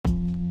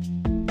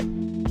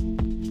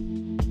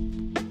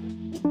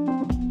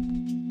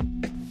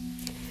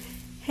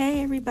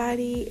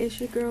everybody, it's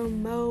your girl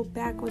Mo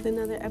back with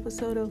another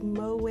episode of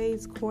Mo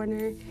Wade's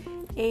Corner,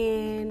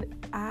 and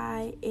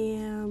I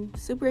am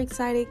super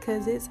excited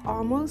because it's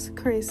almost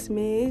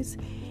Christmas,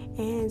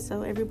 and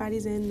so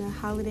everybody's in the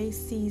holiday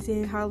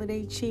season,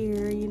 holiday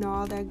cheer,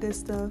 all that good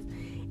stuff.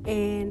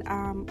 And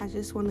I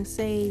just want to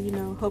say,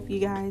 hope you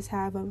guys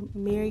have a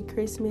Merry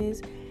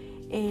Christmas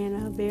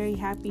and a very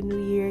Happy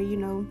New Year.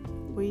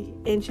 We're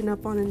inching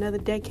up on another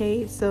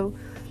decade, so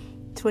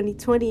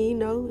 2020,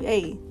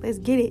 hey, let's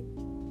get it.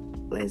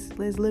 Let's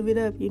live it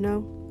up,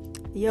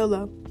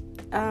 YOLO.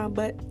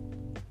 But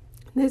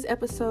this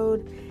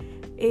episode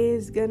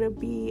is gonna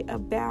be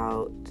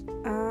about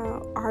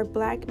our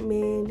black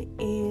men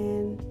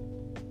and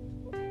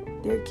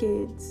their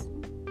kids.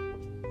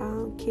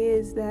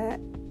 Kids that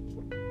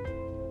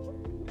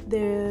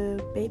their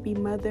baby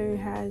mother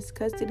has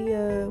custody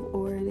of,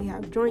 or they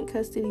have joint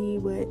custody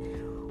but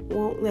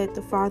won't let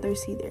the father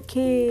see their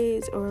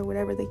kids, or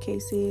whatever the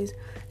case is.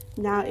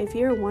 Now, if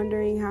you're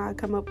wondering how I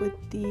come up with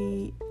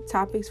the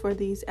topics for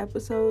these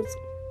episodes,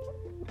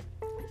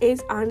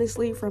 it's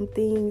honestly from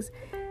things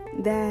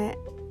that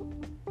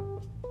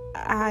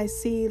I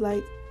see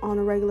like on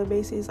a regular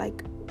basis,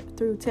 like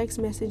through text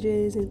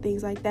messages and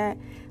things like that.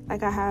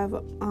 Like I have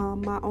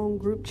my own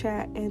group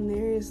chat, and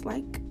there's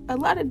like a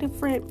lot of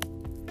different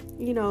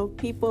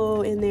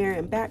people in there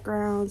and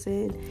backgrounds,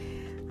 and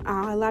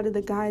a lot of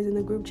the guys in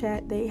the group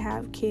chat, they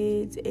have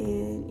kids,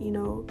 and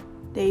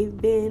they've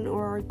been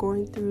or are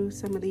going through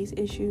some of these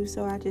issues.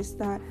 So I just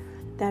thought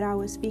that I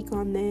would speak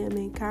on them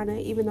and kind of,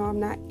 even though I'm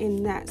not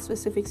in that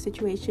specific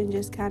situation,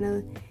 just kind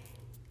of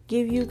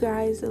give you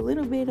guys a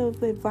little bit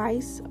of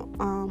advice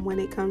when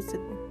it comes to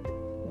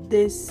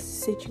this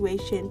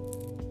situation,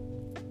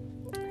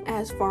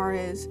 as far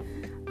as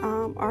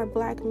our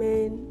black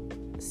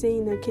men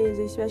seeing their kids,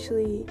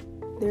 especially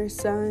their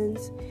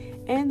sons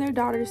and their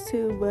daughters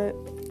too. But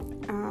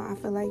I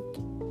feel like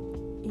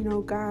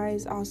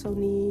guys also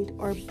need,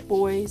 or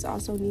boys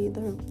also need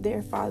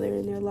their father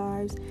in their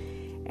lives,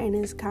 and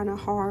it's kind of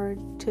hard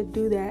to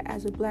do that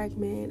as a black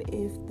man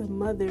if the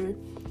mother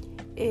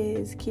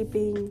is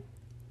keeping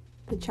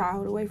the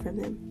child away from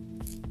them.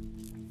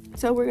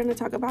 So we're going to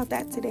talk about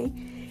that today,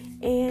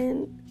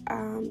 and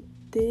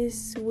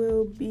this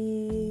will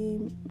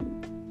be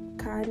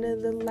kind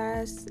of the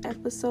last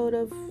episode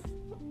of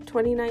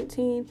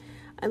 2019,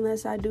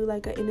 unless I do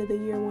like an end of the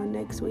year one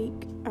next week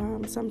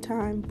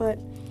sometime. But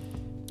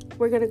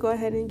we're going to go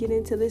ahead and get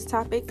into this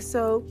topic.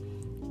 So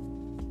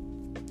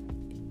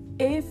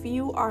if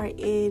you are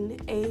in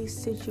a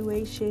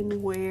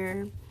situation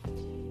where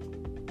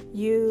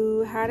you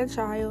had a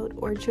child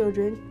or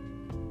children,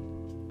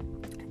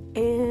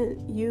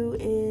 and you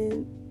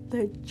and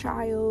the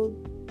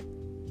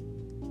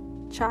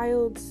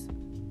child's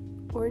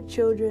or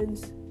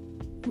children's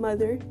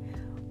mother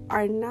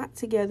are not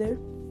together,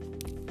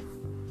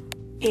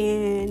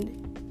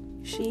 and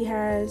she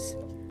has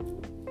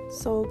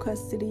sole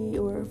custody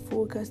or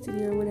full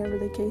custody, or whatever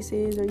the case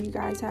is, or you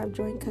guys have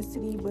joint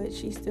custody but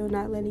she's still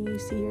not letting you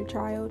see your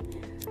child,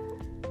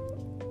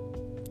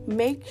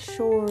 make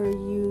sure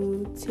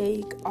you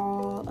take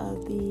all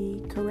of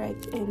the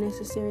correct and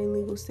necessary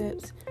legal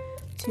steps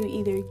to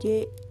either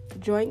get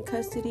joint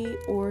custody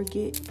or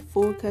get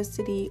full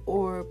custody,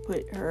 or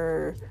put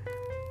her,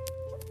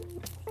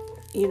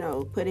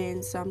 put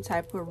in some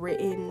type of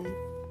written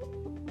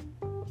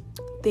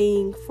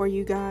thing for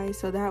you guys,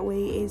 so that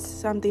way it's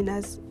something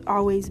that's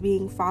always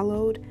being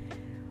followed.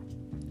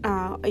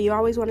 You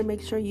always want to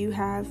make sure you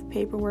have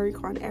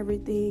paperwork on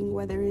everything,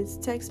 whether it's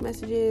text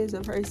messages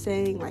of her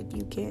saying like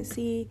you can't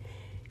see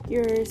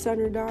your son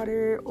or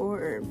daughter,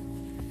 or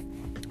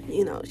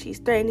she's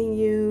threatening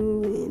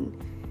you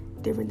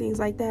and different things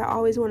like that.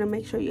 Always want to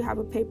make sure you have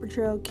a paper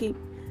trail. Keep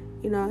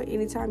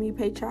anytime you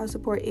pay child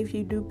support, if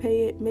you do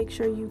pay it, make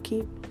sure you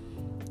keep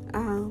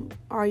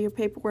all your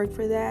paperwork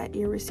for that,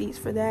 your receipts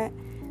for that,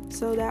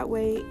 so that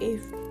way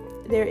if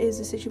there is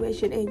a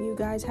situation and you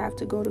guys have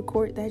to go to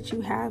court, that you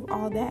have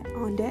all that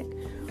on deck.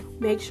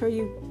 Make sure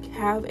you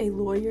have a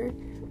lawyer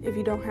if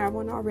you don't have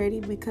one already,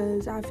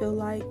 because I feel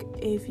like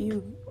if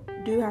you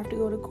do have to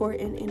go to court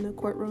and in the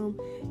courtroom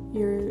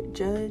your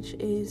judge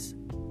is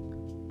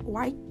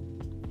white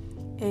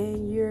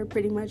and you're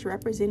pretty much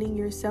representing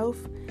yourself,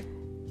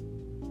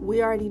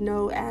 we already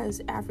know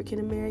as African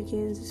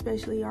Americans,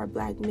 especially our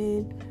black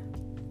men,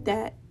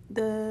 that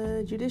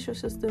the judicial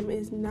system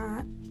is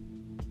not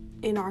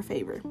in our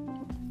favor.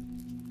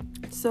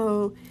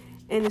 So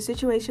in a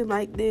situation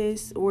like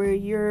this, where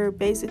you're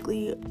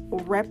basically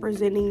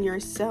representing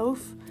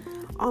yourself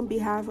on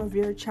behalf of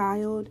your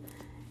child,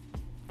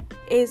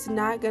 it's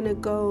not gonna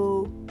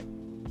go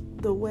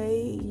the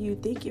way you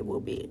think it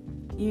will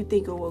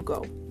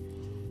go.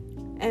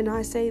 And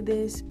I say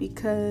this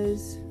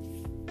because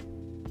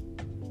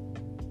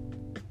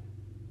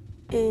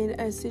in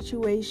a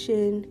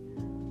situation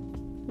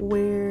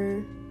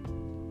where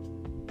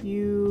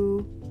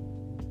you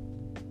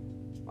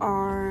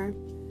are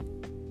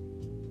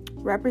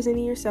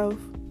representing yourself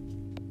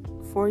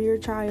for your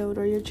child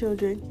or your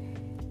children,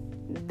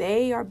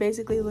 they are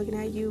basically looking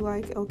at you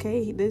like,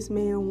 okay, this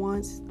man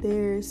wants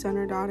their son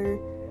or daughter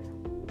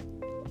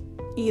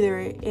either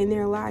in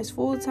their lives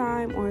full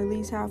time or at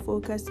least have full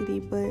custody,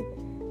 but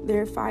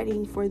they're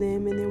fighting for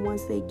them, and then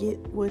once they get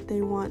what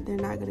they want, they're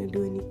not going to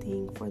do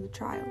anything for the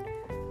child.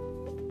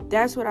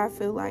 That's what I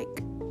feel like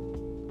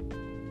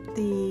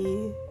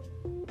the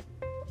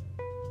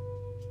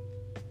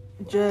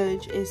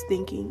judge is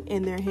thinking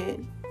in their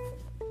head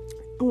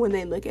when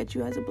they look at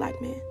you as a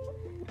black man.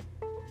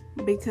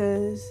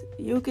 Because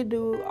you could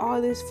do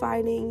all this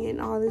fighting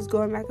and all this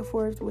going back and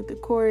forth with the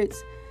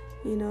courts,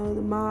 the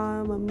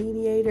mom, a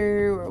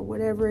mediator, or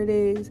whatever it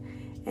is,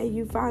 and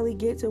you finally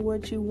get to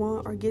what you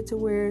want or get to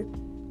where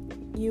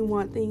you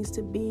want things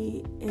to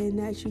be, and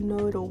that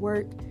it'll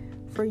work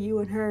for you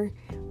and her.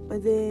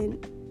 But then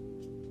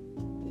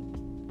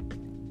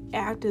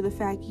after the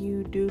fact,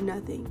 you do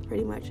nothing,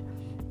 pretty much.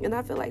 And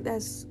I feel like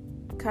that's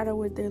kind of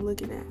what they're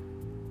looking at.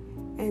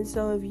 And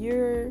so if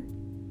you're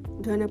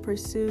gonna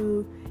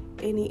pursue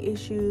any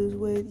issues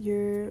with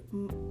your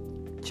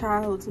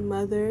child's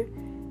mother,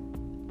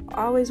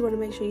 always want to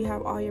make sure you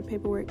have all your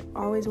paperwork.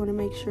 Always want to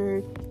make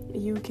sure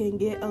you can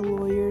get a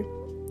lawyer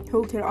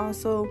who can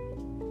also,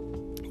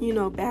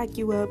 back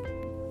you up,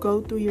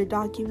 go through your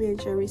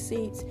documents, your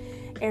receipts,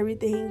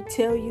 everything,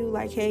 tell you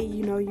like, hey,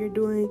 you're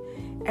doing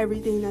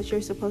everything that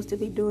you're supposed to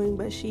be doing,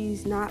 but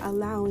she's not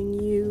allowing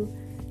you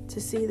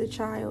to see the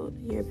child.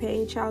 You're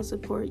paying child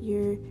support.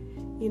 You're,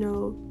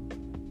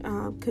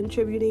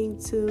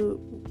 contributing to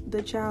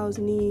the child's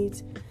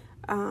needs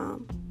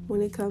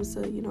when it comes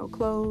to,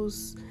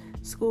 clothes,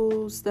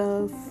 school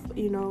stuff,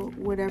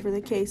 whatever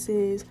the case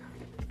is.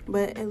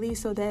 But at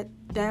least so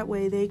that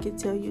way they can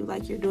tell you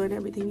like you're doing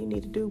everything you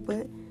need to do,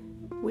 but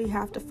we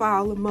have to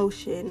file a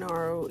motion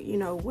or,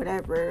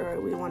 whatever,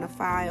 or we want to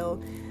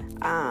file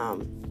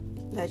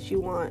that you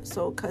want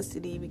sole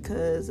custody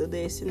because of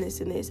this and this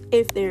and this,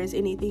 if there's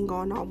anything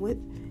going on with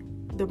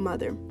the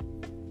mother.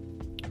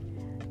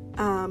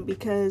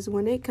 Because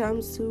when it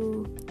comes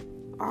to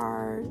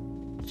our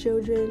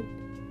children,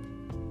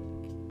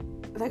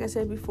 like I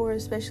said before,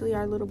 especially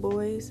our little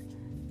boys,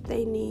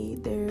 they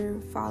need their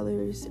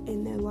fathers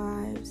in their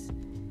lives.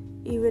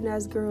 Even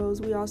as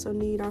girls, we also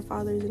need our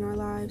fathers in our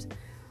lives.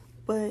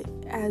 But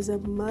as a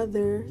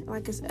mother,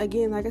 like I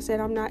said,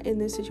 I'm not in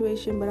this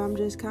situation, but I'm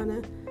just kind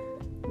of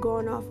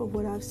going off of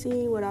what I've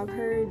seen, what I've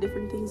heard,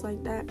 different things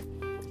like that.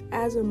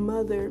 As a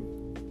mother,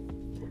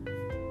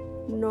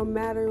 no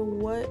matter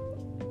what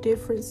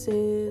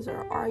differences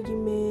or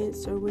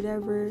arguments or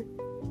whatever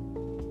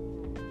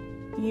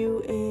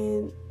you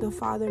and the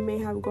father may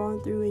have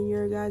gone through in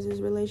your guys'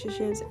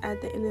 relationships,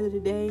 at the end of the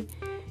day,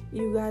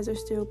 you guys are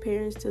still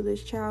parents to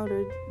this child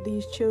or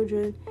these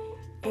children.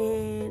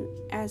 And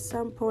at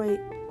some point,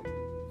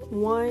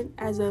 one,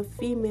 as a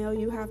female,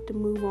 you have to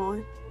move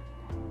on.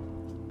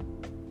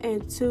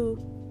 And two,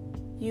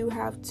 you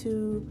have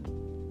to,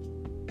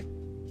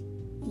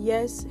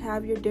 yes,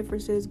 have your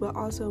differences, but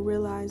also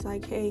realize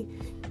like, hey,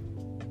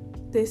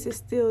 this is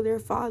still their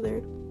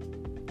father,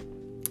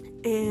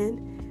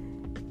 and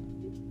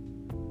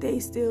they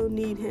still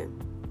need him.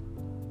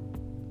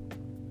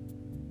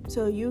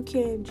 So you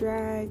can't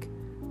drag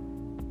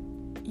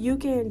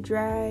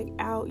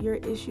out your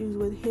issues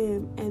with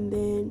him and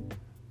then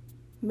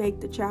make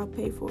the child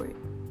pay for it.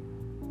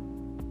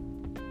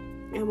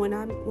 And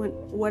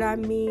what I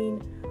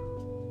mean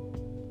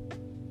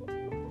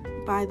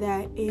by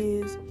that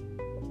is,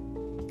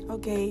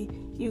 okay,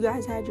 you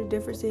guys had your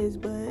differences,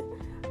 but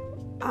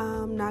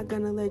I'm not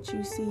gonna let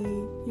you see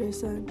your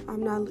son.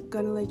 I'm not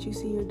gonna let you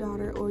see your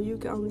daughter, or you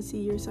can only see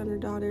your son or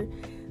daughter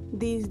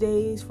these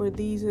days for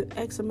these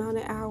X amount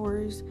of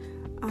hours.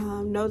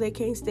 No, they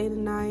can't stay the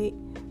night.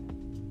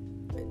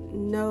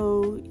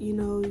 No,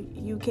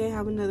 you can't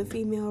have another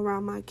female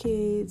around my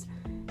kids.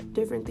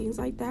 Different things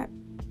like that.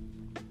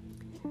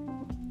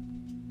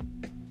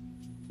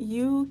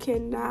 You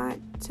cannot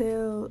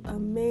tell a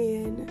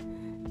man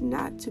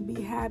not to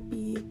be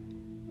happy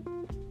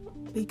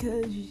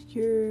because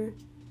you're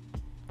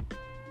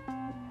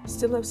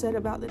still upset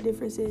about the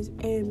differences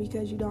and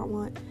because you don't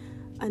want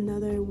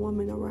another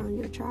woman around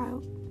your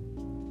child.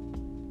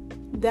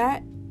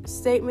 That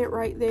statement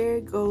right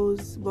there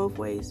goes both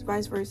ways,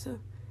 vice versa.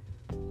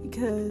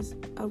 Because,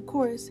 of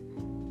course,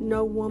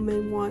 no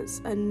woman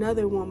wants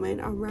another woman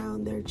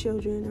around their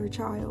children or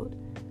child.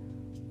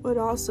 But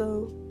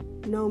also,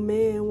 no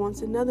man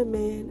wants another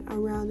man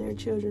around their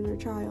children or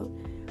child.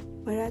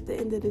 But at the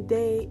end of the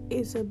day,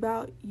 it's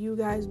about you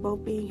guys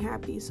both being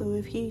happy. So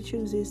if he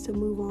chooses to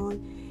move on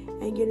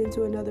and get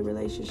into another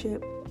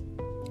relationship,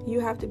 you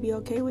have to be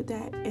okay with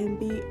that and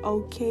be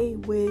okay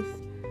with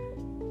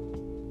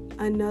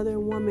another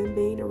woman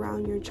being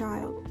around your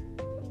child,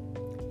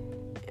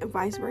 and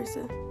vice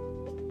versa.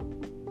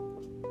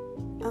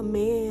 A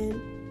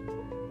man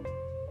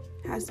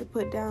has to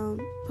put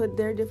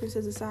their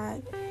differences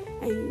aside,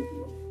 and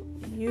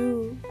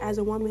you as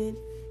a woman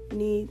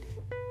need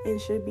and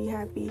should be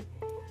happy.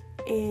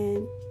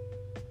 And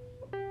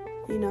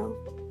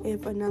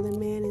if another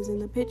man is in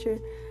the picture,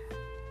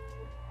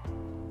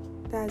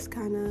 that's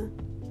kind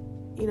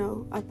of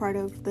a part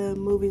of the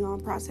moving on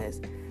process.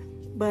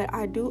 But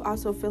I do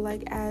also feel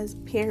like as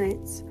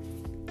parents,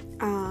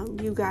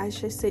 you guys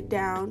should sit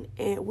down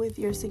and with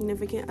your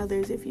significant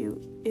others, if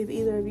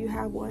either of you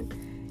have one,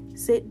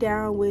 sit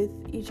down with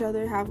each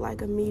other, have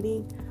like a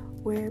meeting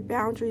where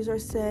boundaries are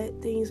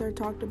set, things are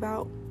talked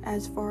about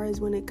as far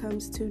as when it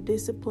comes to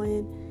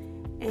discipline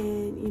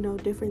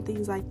and different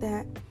things like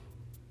that.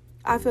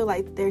 I feel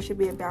like there should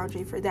be a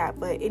boundary for that,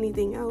 but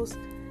anything else,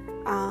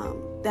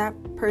 that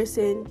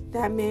person,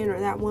 that man or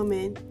that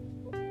woman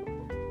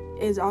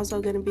is also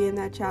going to be in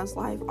that child's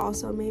life,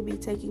 also maybe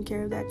taking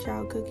care of that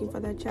child, cooking for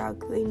that child,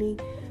 cleaning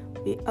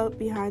up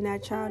behind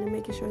that child, and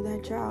making sure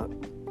that child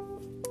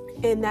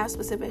in that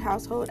specific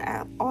household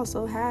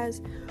also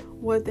has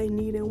what they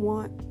need and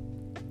want.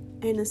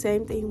 And the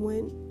same thing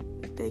when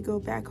they go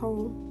back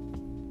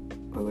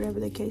home or whatever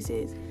the case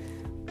is.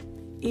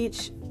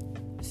 Each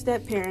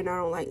step parent, I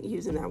don't like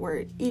using that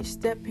word, each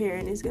step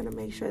parent is going to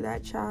make sure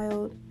that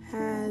child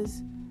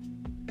has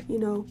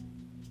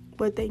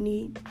what they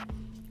need.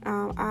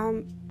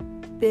 I've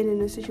been in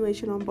a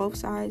situation on both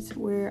sides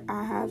where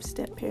I have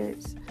step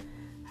parents,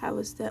 have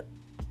a step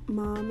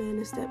mom and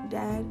a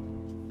stepdad,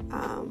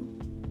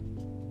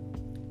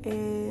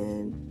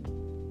 and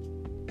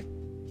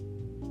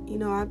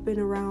I've been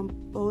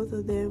around both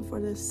of them for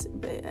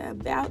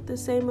about the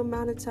same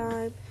amount of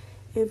time,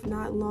 if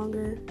not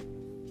longer.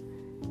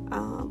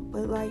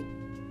 But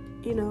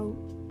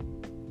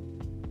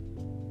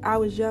I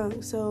was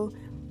young, so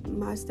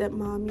my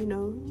stepmom,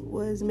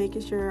 was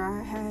making sure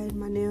I had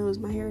my nails,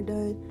 my hair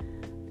done,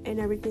 and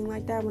everything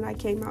like that when I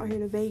came out here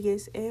to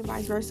Vegas, and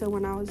vice versa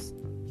when I was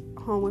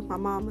home with my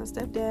mom, my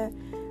stepdad.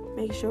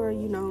 Make sure,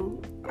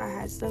 I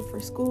had stuff for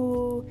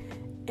school,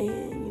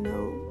 and,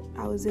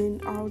 I was in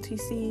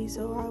ROTC,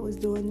 so I was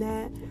doing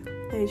that.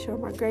 Made sure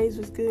my grades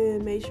was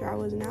good, made sure I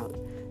wasn't out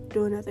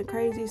doing nothing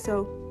crazy.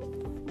 So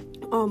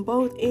on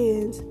both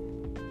ends,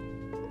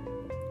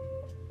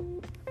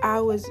 I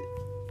was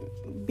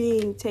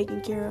being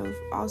taken care of,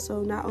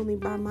 also not only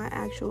by my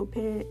actual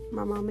parent,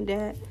 my mom and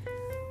dad,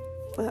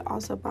 but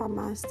also by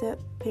my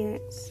step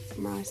parents,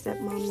 my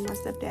stepmom and my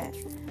stepdad.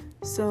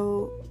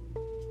 So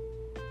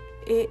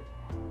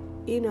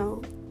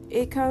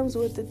it comes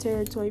with the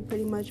territory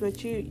pretty much,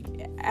 but you,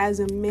 as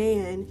a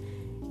man,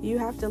 you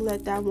have to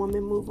let that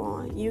woman move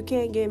on. You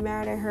can't get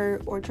mad at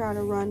her or try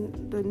to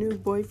run the new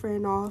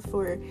boyfriend off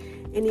or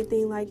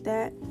anything like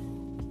that.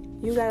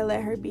 You gotta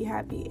let her be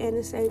happy. And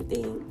the same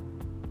thing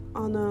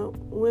on the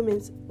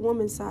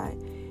woman's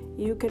side.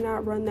 You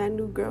cannot run that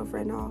new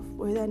girlfriend off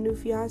or that new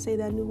fiance,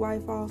 that new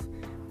wife off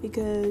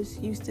because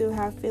you still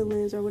have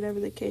feelings or whatever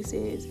the case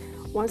is.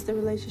 Once the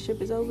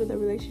relationship is over, the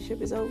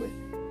relationship is over.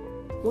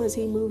 Once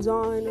he moves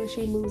on or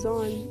she moves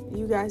on,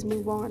 you guys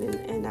move on,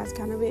 and that's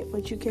kind of it.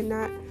 But you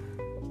cannot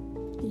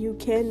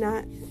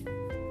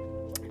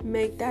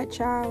make that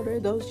child or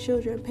those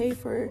children pay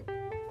for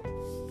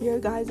your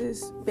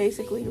guys'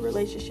 basically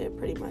relationship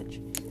pretty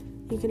much.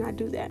 You cannot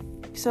do that.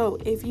 So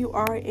if you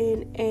are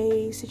in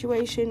a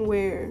situation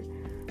where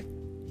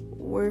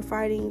we're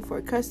fighting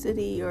for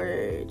custody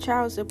or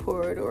child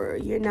support, or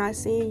you're not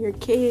seeing your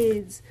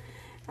kids,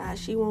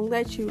 she won't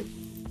let you,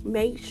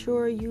 make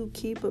sure you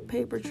keep a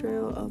paper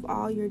trail of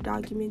all your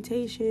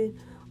documentation,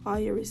 all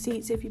your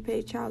receipts. If you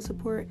pay child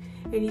support,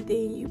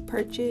 anything you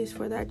purchase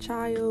for that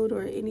child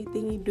or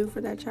anything you do for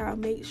that child,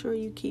 make sure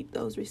you keep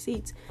those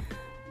receipts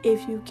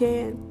if you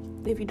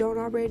can. If you don't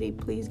already,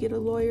 please get a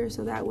lawyer,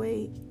 so that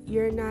way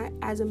you're not,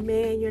 as a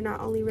man, you're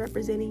not only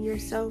representing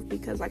yourself,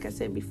 because like I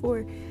said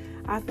before,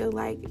 I feel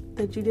like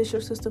the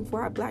judicial system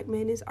for our black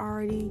men is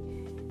already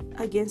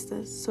against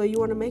us. So you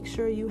want to make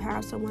sure you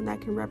have someone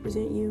that can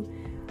represent you,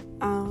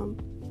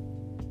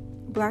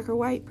 black or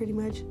white pretty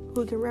much,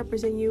 who can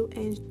represent you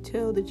and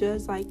tell the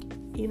judge,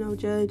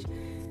 judge,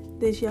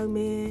 this young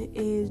man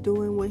is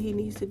doing what he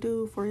needs to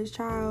do for his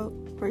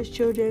child, for his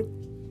children.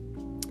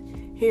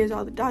 Here's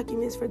all the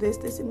documents for this,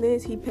 and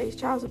this. He pays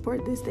child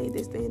support this day,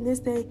 and this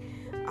day,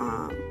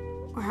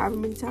 or however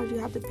many times you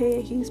have to pay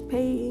it. He's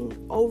paying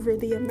over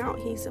the amount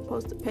he's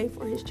supposed to pay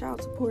for his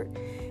child support,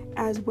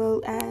 as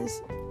well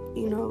as,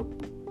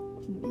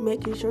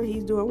 making sure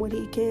he's doing what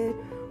he can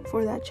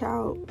for that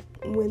child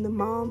when the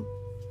mom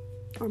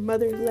or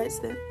mother lets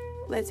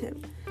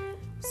him.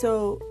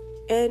 So,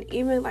 and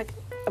even like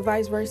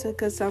vice versa,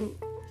 because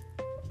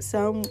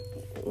some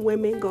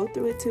women go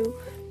through it too.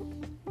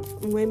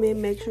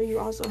 Women, make sure you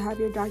also have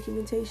your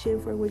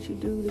documentation for what you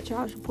do, the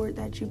child support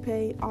that you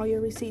pay, all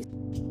your receipts.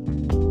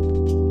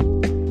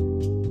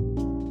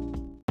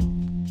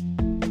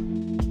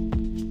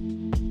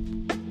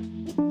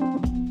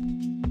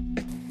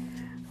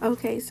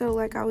 Okay, so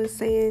like I was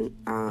saying,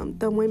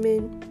 the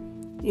women,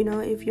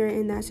 if you're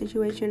in that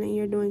situation and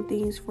you're doing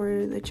things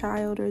for the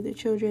child or the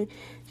children,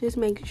 just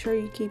make sure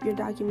you keep your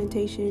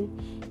documentation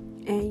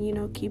and,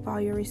 keep all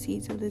your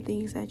receipts of the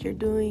things that you're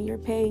doing, you're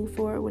paying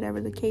for,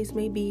 whatever the case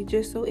may be,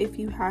 just so if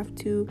you have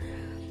to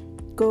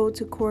go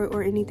to court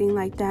or anything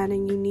like that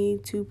and you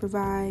need to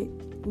provide,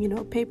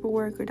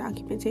 paperwork or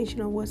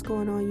documentation on what's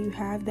going on, you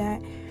have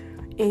that.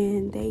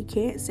 and they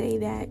can't say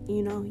that,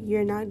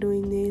 you're not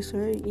doing this,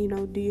 or,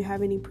 do you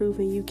have any proof,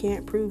 and you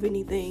can't prove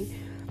anything.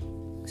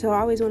 So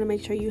I always want to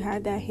make sure you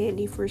have that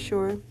handy for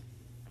sure.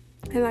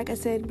 And like I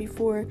said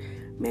before,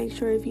 make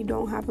sure if you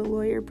don't have a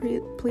lawyer,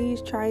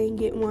 please try and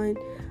get one,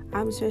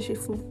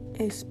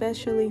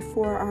 especially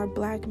for our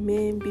Black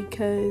men,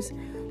 because,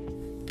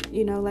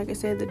 like I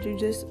said, the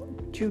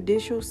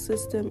judicial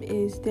system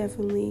is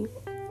definitely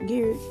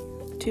geared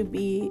to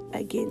be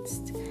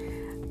against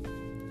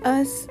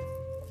us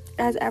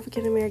as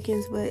African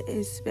Americans, but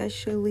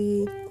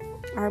especially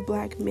our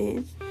Black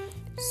men.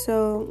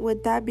 So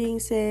with that being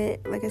said,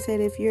 like I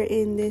said, if you're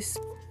in this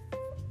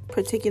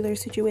particular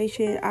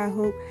situation, I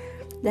hope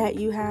that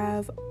you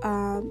have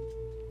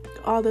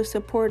all the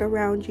support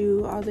around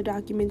you, all the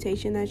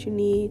documentation that you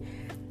need,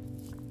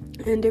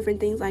 and different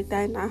things like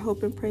that. And I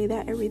hope and pray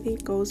that everything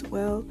goes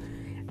well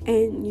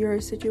in your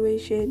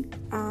situation.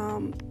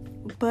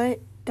 But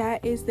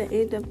that is the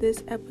end of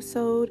this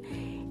episode,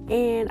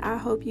 and I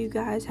hope you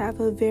guys have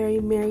a very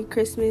Merry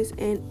Christmas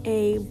and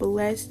a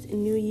blessed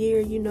New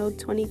Year.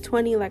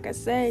 2020, like I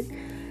said,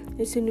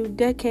 it's a new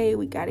decade.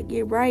 We got to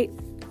get right.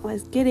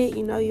 Let's get it.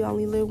 You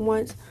only live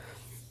once.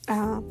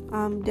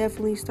 I'm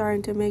definitely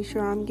starting to make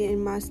sure I'm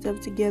getting my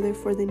stuff together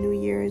for the new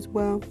year as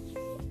well,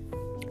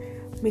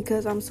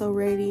 because I'm so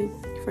ready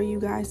for you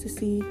guys to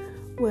see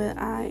what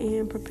I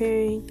am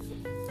preparing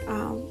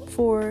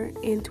for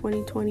in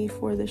 2020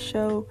 for the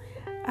show.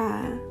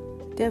 I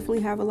definitely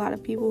have a lot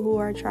of people who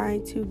are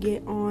trying to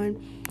get on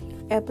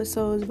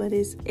episodes, but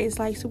it's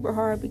like super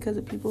hard because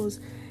of people's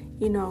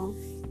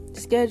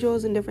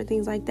schedules and different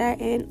things like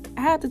that. And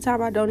half the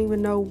time I don't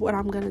even know what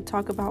I'm going to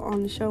talk about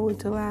on the show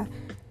until I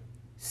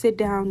sit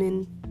down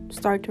and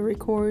start to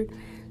record.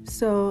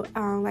 So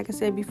like I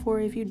said before,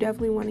 if you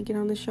definitely want to get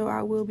on the show,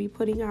 I will be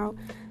putting out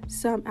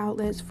some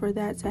outlets for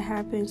that to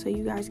happen, so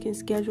you guys can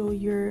schedule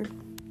your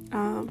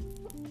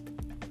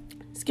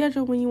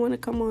schedule when you want to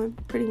come on,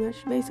 pretty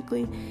much,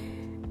 basically.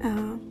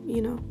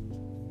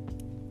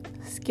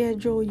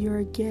 Schedule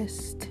your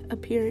guest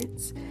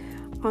appearance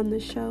on the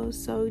show.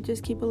 So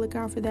just keep a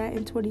lookout for that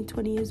in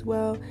 2020 as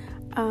well.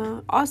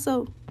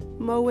 Also,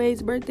 Mo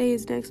Wade's birthday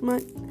is next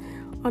month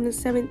on the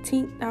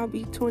 17th. I'll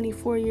be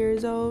 24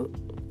 years old.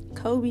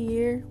 Kobe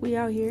year, we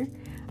out here.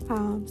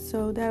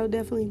 So that'll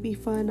definitely be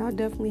fun. I'll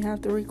definitely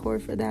have to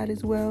record for that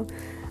as well.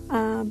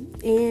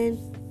 And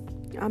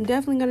I'm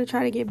definitely going to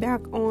try to get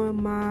back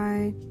on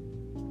my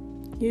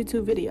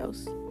YouTube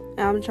videos.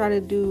 I'm trying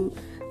to do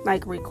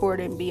record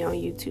and be on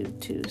YouTube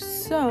too.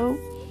 So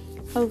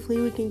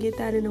hopefully we can get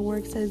that in the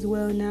works as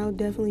well. And that'll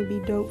definitely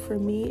be dope for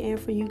me and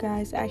for you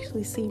guys to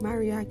actually see my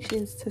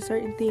reactions to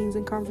certain things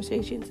and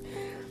conversations.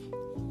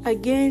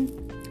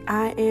 Again,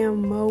 I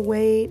am Mo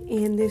Wade,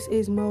 and this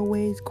is Mo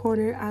Wade's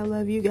Corner. I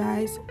love you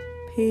guys.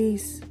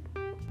 Peace.